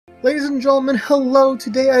Ladies and gentlemen, hello!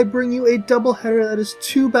 Today I bring you a doubleheader that is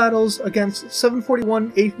 2 battles against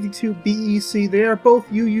 741 852 BEC. They are both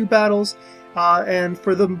UU battles, and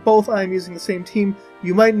for them both I am using the same team.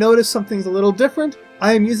 You might notice something's a little different.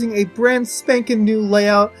 I am using a brand spanking new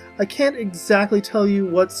layout. I can't exactly tell you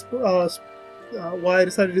what's why I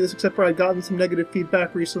decided to do this, except for I've gotten some negative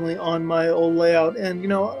feedback recently on my old layout, and you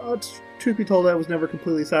know, truth be told, I was never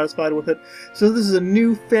completely satisfied with it. So this is a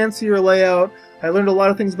new, fancier layout. I learned a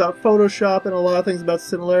lot of things about Photoshop and a lot of things about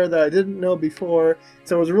Cinelair that I didn't know before,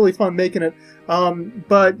 so it was really fun making it.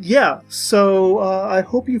 But yeah, so I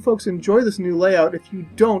hope you folks enjoy this new layout. If you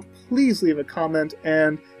don't, please leave a comment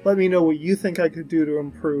and let me know what you think I could do to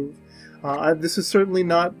improve. This is certainly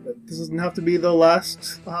not, this doesn't have to be the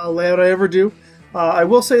last layout I ever do. I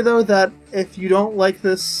will say though that if you don't like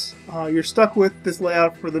this, you're stuck with this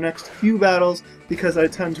layout for the next few battles, because I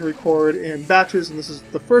tend to record in batches, and this is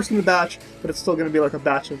the first in the batch, but it's still going to be like a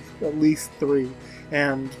batch of at least 3,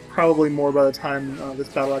 and probably more by the time this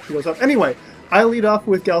battle actually goes up. Anyway, I lead off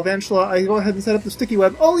with Galvantula. I go ahead and set up the sticky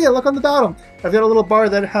web. Oh yeah, look on the bottom! I've got a little bar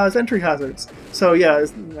that has entry hazards. So yeah,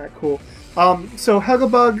 isn't that cool? So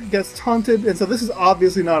Hugabug gets taunted, and so this is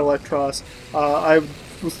obviously not Electros. I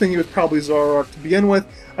was thinking it was probably Zoroark to begin with.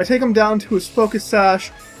 I take him down to his Focus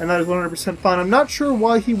Sash, and that is 100% fine. I'm not sure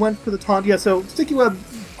why he went for the taunt. Yeah, so Sticky Web,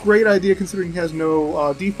 great idea considering he has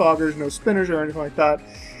no defoggers, no spinners, or anything like that.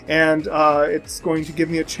 And it's going to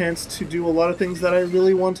give me a chance to do a lot of things that I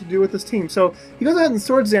really want to do with this team. So he goes ahead and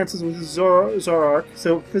Swords Dances with his Zoroark.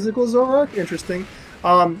 So physical Zoroark, interesting.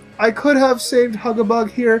 I could have saved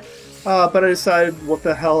Hugabug here, but I decided, what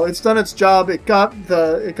the hell? It's done its job. It got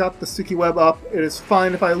the sticky web up. It is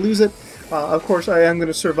fine if I lose it. Of course, I am going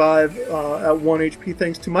to survive at 1 HP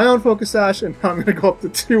thanks to my own Focus Sash, and I'm going to go up to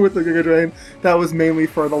 2 with the Giga Drain. That was mainly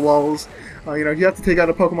for the lulz. You know, you have to take out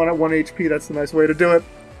a Pokemon at 1 HP. That's the nice way to do it.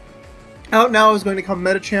 Out now is going to come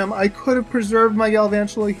Medicham. I could have preserved my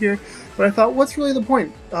Galvantula here, but I thought, what's really the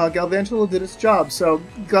point? Galvantula did its job. So,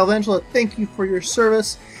 Galvantula, thank you for your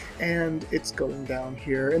service. And it's going down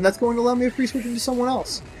here, and that's going to allow me to free switch into someone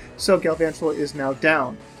else. So Galvantula is now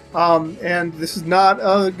down. And this is not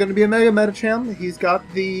going to be a Mega Medicham. He's got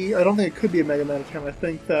the... I don't think it could be a Mega Medicham. I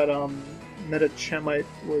think that Medichamite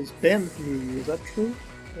was banned from UU. Is that true?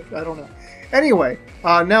 I don't know. Anyway,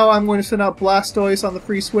 now I'm going to send out Blastoise on the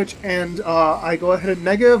free switch, and I go ahead and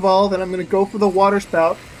Mega Evolve, and I'm going to go for the Water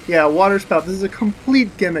Spout. Yeah, Water Spout. This is a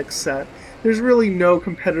complete gimmick set. There's really no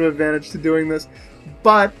competitive advantage to doing this,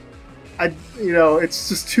 but you know, it's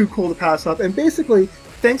just too cool to pass up. And basically,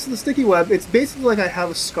 thanks to the sticky web, it's basically like I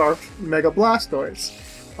have a scarfed Mega Blastoise.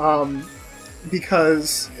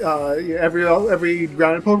 Because every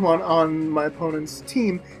grounded Pokemon on my opponent's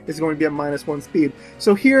team is going to be at -1 speed.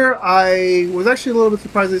 So here, I was actually a little bit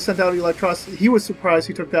surprised they sent out Electros. He was surprised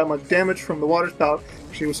he took that much damage from the Water Spout.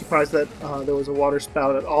 She was surprised that there was a Water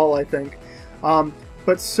Spout at all, I think.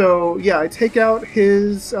 But so, yeah, I take out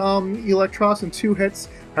his Electros in 2 hits.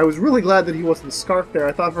 I was really glad that he wasn't scarfed there.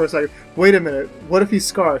 I thought for a second, wait a minute, what if he's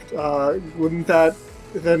scarfed? Wouldn't that,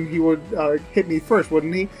 then he would hit me first,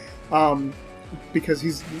 wouldn't he? Because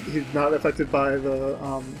he's not affected by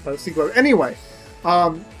the sequel. Anyway,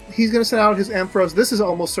 he's going to send out his Ampharos. This is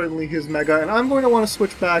almost certainly his Mega, and I'm going to want to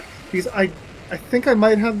switch back because I think I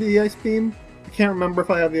might have the Ice Beam. I can't remember if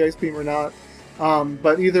I have the Ice Beam or not.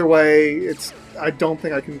 But either way, I don't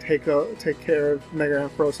think I can take care of Mega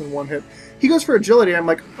Ampharos in 1 hit. He goes for Agility. I'm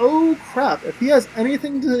like, oh crap! If he has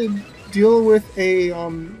anything to deal with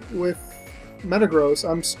with Metagross,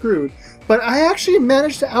 I'm screwed. But I actually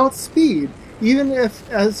managed to outspeed, even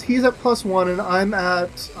as he's at +1 and I'm at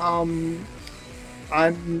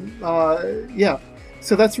yeah.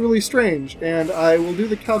 So that's really strange, and I will do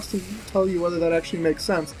the calcs to tell you whether that actually makes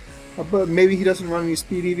sense. But maybe he doesn't run any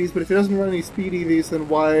speed EVs, but if he doesn't run any speed EVs, then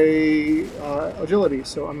why agility?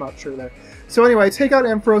 So I'm not sure there. So anyway, I take out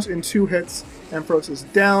Ampharos in 2 hits. Ampharos is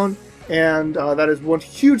down, and that is one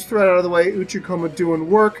huge threat out of the way. Uchikoma doing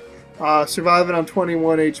work, surviving on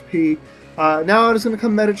 21 HP. Now it is going to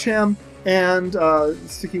come Medicham, and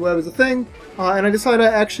Sticky Web is a thing. And I decided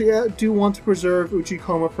I actually do want to preserve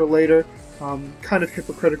Uchikoma for later. Kind of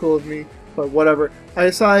hypocritical of me, but whatever. I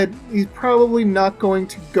decide he's probably not going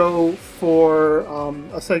to go for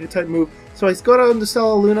a Psychic-type move, so I go down to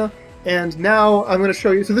Stellaluna, and now I'm going to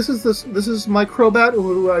show you. So this is my Crobat,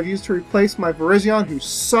 who I've used to replace my Virizion, who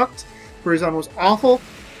sucked. Virizion was awful,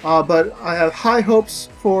 but I have high hopes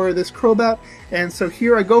for this Crobat, and so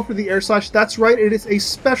here I go for the Air Slash. That's right, it is a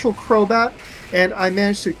special Crobat, and I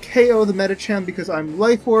managed to KO the Medicham because I'm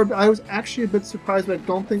Life Orbed. I was actually a bit surprised, but I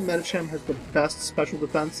don't think Medicham has the best special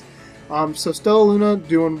defense. So Stellaluna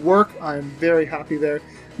doing work. I'm very happy there.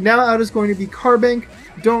 Now out is going to be Carbink.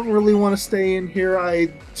 Don't really want to stay in here. I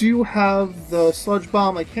do have the Sludge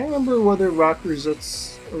Bomb. I can't remember whether Rock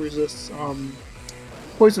resists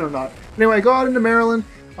poison or not. Anyway, I go out into Maryland.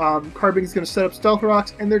 Carbink's going to set up Stealth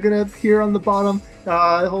Rocks, and they're going to appear on the bottom.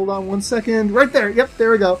 Hold on 1 second. Right there. Yep,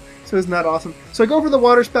 there we go. So isn't that awesome? So I go for the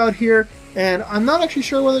Water Spout here, and I'm not actually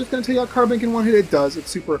sure whether it's going to take out Carbink in one hit. It does. It's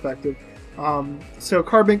super effective. So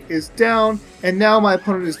Carbink is down, and now my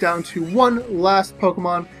opponent is down to one last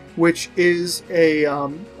Pokemon, which is a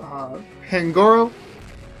Pangoro.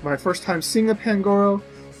 My first time seeing a Pangoro,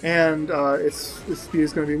 and its speed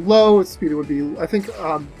is going to be low. Its speed would be, I think,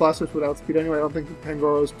 Blastoise would outspeed anyway. I don't think the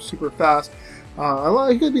Pangoro is super fast.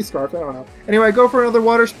 He could be Scarfed, I don't know. Anyway, I go for another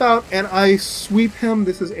Water Spout, and I sweep him.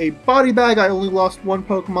 This is a Body Bag. I only lost one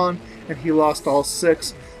Pokemon, and he lost all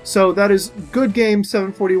 6. So that is good game,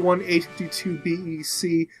 741, 852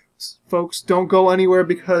 BEC. Folks, don't go anywhere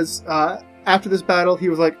because after this battle, he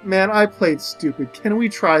was like, man, I played stupid. Can we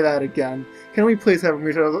try that again? Can we please have a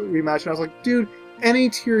rematch? And I was like, dude, any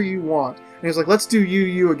tier you want. And he was like, let's do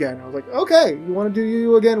UU again. And I was like, okay, you want to do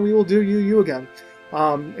UU again? We will do UU again.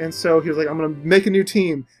 And so he was like, I'm going to make a new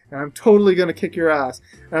team, and I'm totally going to kick your ass.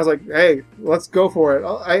 And I was like, hey, let's go for it.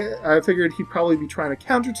 I figured he'd probably be trying to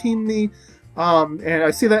counter-team me. And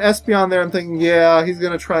I see that Espeon there, I'm thinking, yeah, he's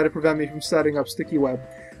going to try to prevent me from setting up Sticky Web.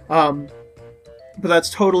 But that's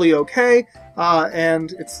totally okay,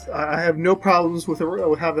 and I have no problems with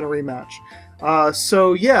having a rematch.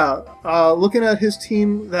 So yeah, looking at his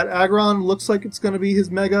team, that Aggron looks like it's going to be his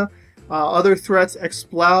Mega. Other threats,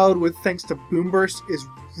 Exploud with thanks to Boom Burst is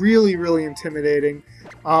really, really intimidating.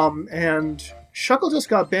 And Shuckle just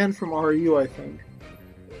got banned from RU, I think.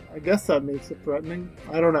 I guess that makes it threatening.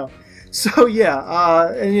 I don't know. So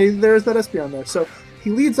yeah, and there's that Espeon there. So he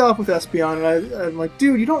leads off with Espeon, and I'm like,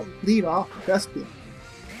 dude, you don't lead off with Espeon.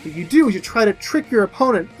 What you do is you try to trick your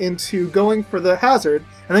opponent into going for the hazard,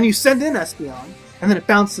 and then you send in Espeon, and then it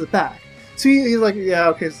bounces back. So he's like, yeah,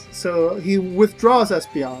 okay, so he withdraws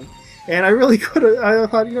Espeon. And I really could have, I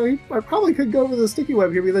thought, you know, I probably could go for the Sticky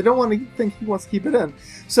Web here because I don't want to think he wants to keep it in.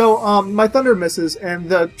 So my Thunder misses, and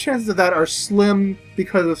the chances of that are slim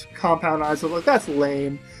because of Compound Eyes. So I'm like, that's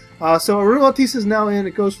lame. So Arumatis is now in.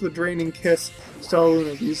 It goes for the Draining Kiss.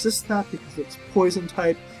 Stellaluna resists that because it's Poison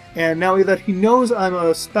type. And now that he knows I'm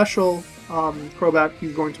a special Crobat,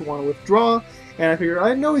 he's going to want to withdraw. And I figure,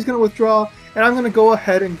 I know he's going to withdraw, and I'm going to go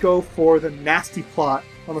ahead and go for the Nasty Plot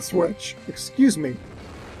on the Switch. Excuse me.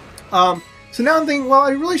 So now I'm thinking, well,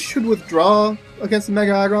 I really should withdraw against the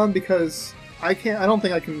Mega Aggron because I don't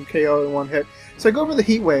think I can KO in one hit. So I go for the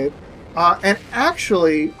Heat Wave, and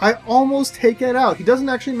actually, I almost take it out. He doesn't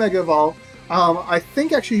actually Mega Evolve. I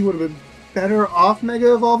think actually he would have been better off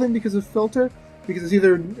Mega Evolving because of Filter, because it's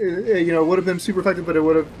either, you know, would have been super effective, but it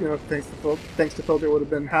would have, you know, thanks to Filter, it would have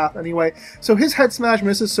been half anyway. So his Head Smash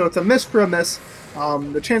misses, so it's a miss for a miss.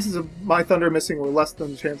 The chances of my Thunder missing were less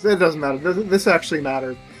than the chance. It doesn't matter. This actually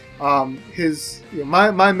mattered. My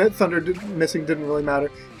Thunder missing didn't really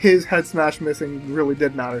matter. His Head Smash missing really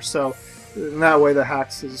did matter. So in that way, the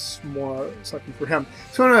hacks is more sucky for him.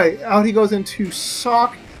 So anyway, out he goes into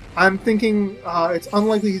Sock. I'm thinking it's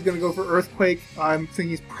unlikely he's going to go for Earthquake. I'm thinking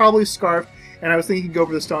he's probably Scarfed, and I was thinking he'd go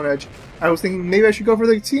for the Stone Edge. I was thinking maybe I should go for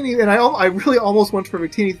the Victini, and I really almost went for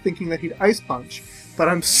Victini thinking that he'd Ice Punch. But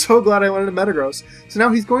I'm so glad I went into Metagross. So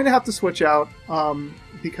now he's going to have to switch out.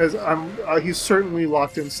 Because he's certainly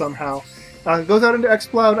locked in somehow. Goes out into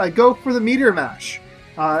Exploud. I go for the Meteor Mash.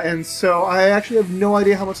 And so I actually have no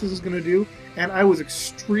idea how much this is going to do. And I was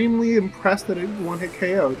extremely impressed that it one-hit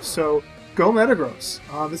KO'd. So go Metagross.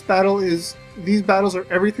 These battles are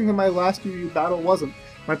everything that my last UU battle wasn't.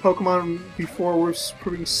 My Pokemon before were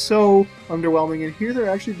proving so underwhelming, and here they're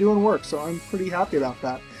actually doing work. So I'm pretty happy about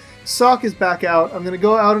that. Sock is back out. I'm going to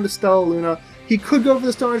go out into Stellaluna. He could go for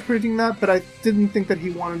the Stone Edge predicting that, but I didn't think that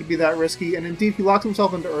he wanted to be that risky, and indeed he locked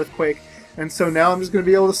himself into Earthquake, and so now I'm just going to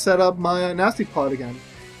be able to set up my Nasty Plot again.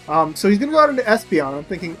 So he's going to go out into Espeon. I'm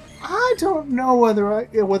thinking, I don't know whether a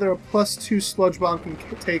 +2 Sludge Bomb can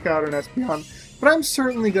take out an Espeon, but I'm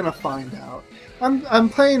certainly going to find out. I'm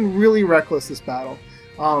playing really reckless this battle,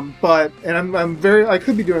 I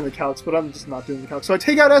could be doing the calcs, but I'm just not doing the calcs. So I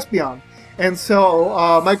take out Espeon, and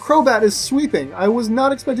so my Crobat is sweeping. I was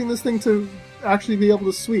not expecting this thing to actually be able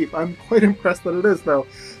to sweep. I'm quite impressed that it is, though.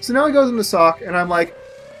 So now he goes into Sock, and I'm like,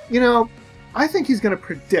 you know, I think he's going to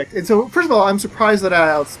predict. And so, first of all, I'm surprised that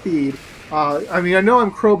I outspeed. I mean, I know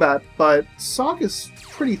I'm Crobat, but Sock is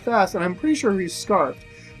pretty fast, and I'm pretty sure he's Scarfed.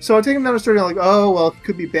 So I take him down to Sturdy, and I'm like, oh, well, he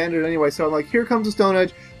could be Banded anyway. So I'm like, here comes the Stone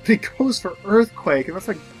Edge, but he goes for Earthquake, and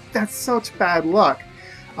that's such bad luck.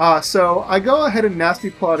 So I go ahead and Nasty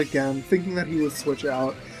Plot again, thinking that he would switch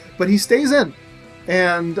out, but he stays in,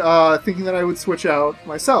 and thinking that I would switch out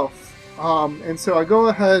myself. And so I go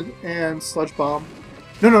ahead and Sludge Bomb.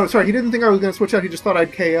 No, sorry, he didn't think I was going to switch out, he just thought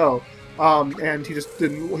I'd KO. And he just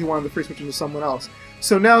didn't, he wanted the free switch into someone else.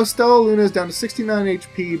 So now Stella Luna is down to 69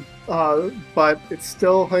 HP, but it's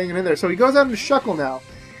still hanging in there. So he goes out into Shuckle now.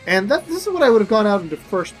 And this is what I would have gone out into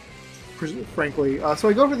first, frankly. So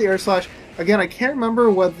I go for the Air Slash. Again, I can't remember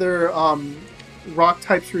whether rock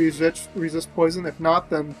types resist poison. If not,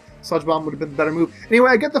 then Sludge Bomb would have been the better move. Anyway,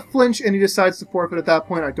 I get the flinch, and he decides to forfeit at that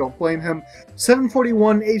point. I don't blame him.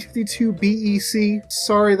 741, 852 BEC.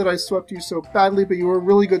 Sorry that I swept you so badly, but you were a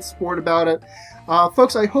really good sport about it.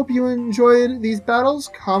 Folks, I hope you enjoyed these battles.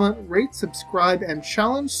 Comment, rate, subscribe, and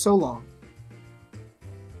challenge. So long.